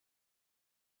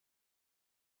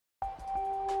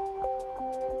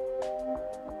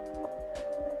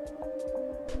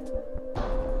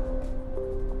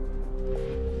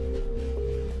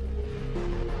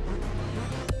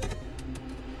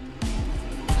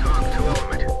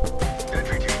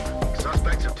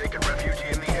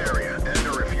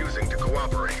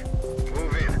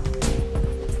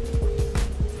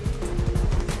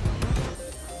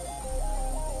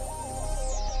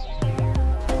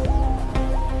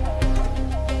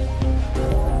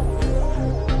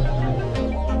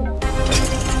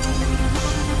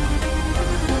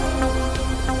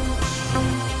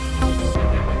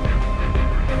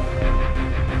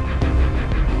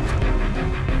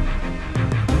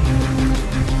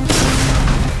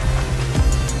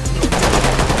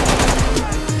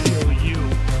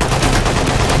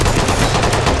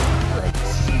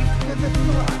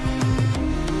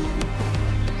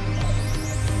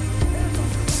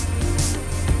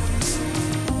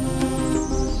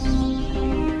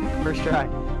try.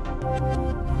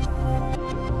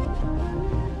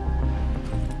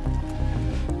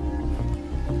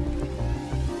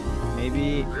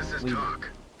 Maybe we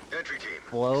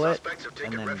blow it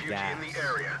and then gas.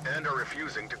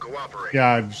 Yeah,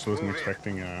 I just wasn't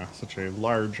expecting such a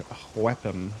large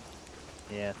weapon.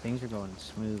 Yeah, things are going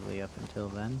smoothly up until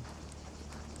then.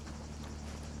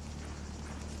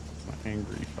 An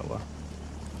angry fella.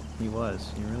 He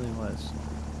was. He really was.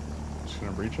 Just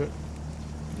gonna breach it?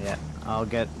 Yeah, I'll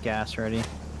get gas ready.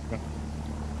 Yeah.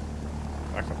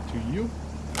 Back up to you.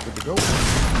 Good to go.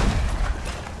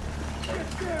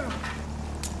 Get down!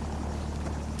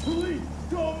 Police,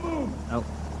 don't move! Oh.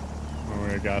 Oh, we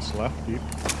got gas left, deep.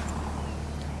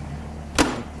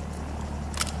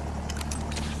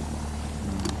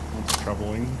 That's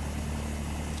troubling.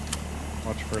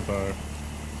 Watch for the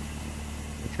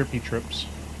trippy trips.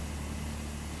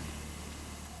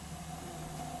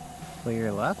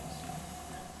 Clear left.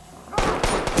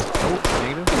 Oh,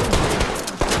 negative.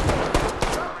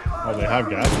 Oh, they have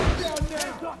gas.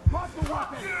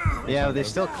 Yeah, they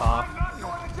still cough.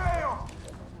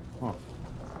 Huh.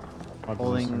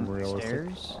 Holding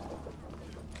stairs.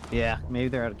 Yeah, maybe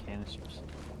they're out of canisters.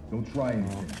 Don't try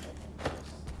anything.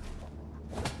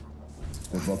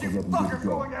 You're fucking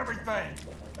ruining everything!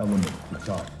 Element to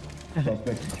top.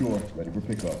 Suspect secure, ready for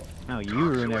pickup. No, you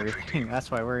ruin everything. That's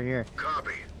why we're here.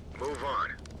 Copy. Move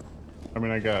on. I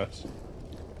mean, I guess.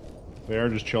 They are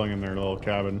just chilling in their little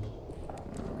cabin.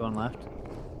 Going left?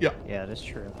 Yeah. Yeah, that's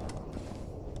true.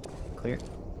 Clear.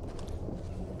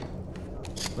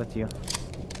 With you.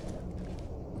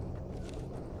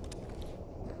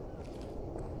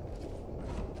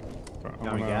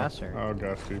 Got any gas or? Oh,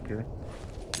 gas deep here.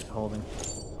 Holding.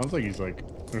 Sounds like he's like,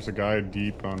 there's a guy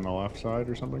deep on the left side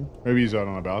or something. Maybe he's out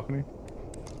on a balcony.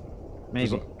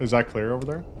 Maybe. Is that clear over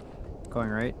there? Going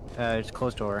right. It's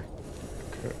closed door.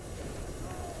 Okay.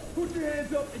 Put your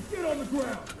hands up and get on the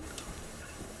ground!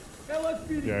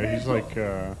 LSPD, Yeah, he's like,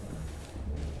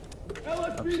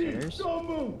 LSPD, upstairs? don't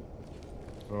move!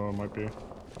 oh, it might be.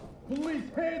 Police,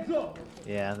 hands up!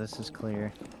 Yeah, this is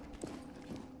clear.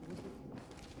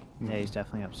 Yeah, he's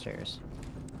definitely upstairs.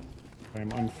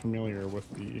 I'm unfamiliar with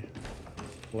the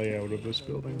layout of this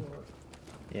building.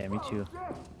 Yeah, me too.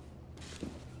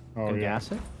 Oh, Gonna yeah.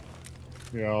 gas it?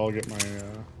 Yeah, I'll get my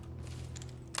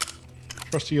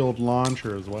trusty old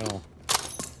launcher as well.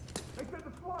 They said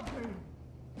the SWAT team!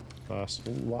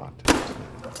 SWAT.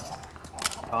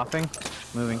 Coughing?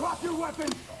 Moving. Drop your weapon!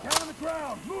 Down on the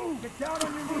ground! Move! Get down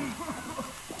on your knees!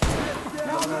 Get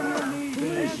down on your knees!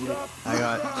 Hands up! I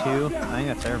got two. I think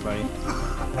that's everybody.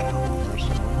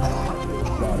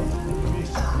 Got it.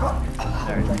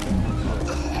 There.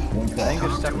 One I think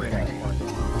they're stuck right next door.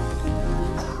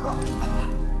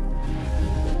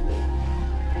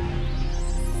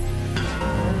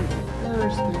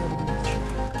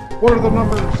 What are the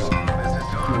numbers?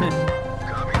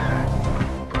 Copy that.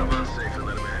 Put him on safe and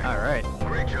let him in. Alright.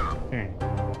 Great job. Hey,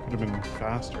 could have been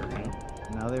faster, you know?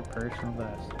 Another personal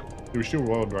best. We should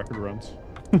do world record runs.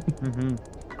 Mm-hmm.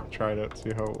 Try it out,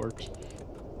 see how it works.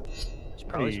 There's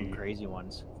probably some crazy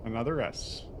ones. Another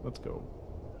S. Let's go.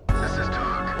 This is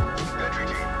talk. Entry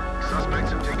team.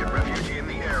 Suspects have taken refuge in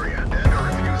the area and are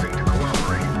refusing to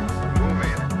cooperate. Move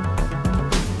in.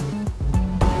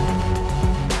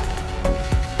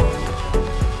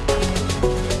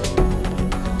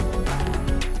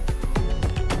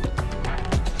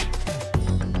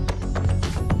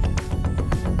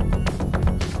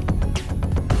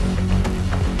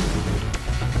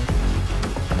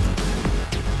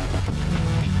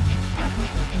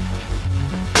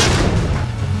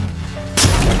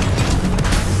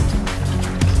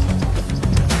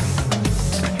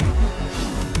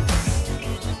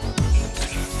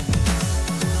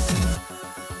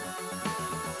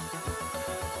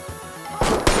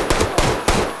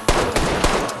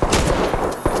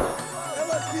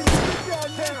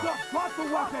 Drop the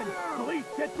weapon! Police,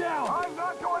 get down! I'm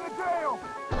not going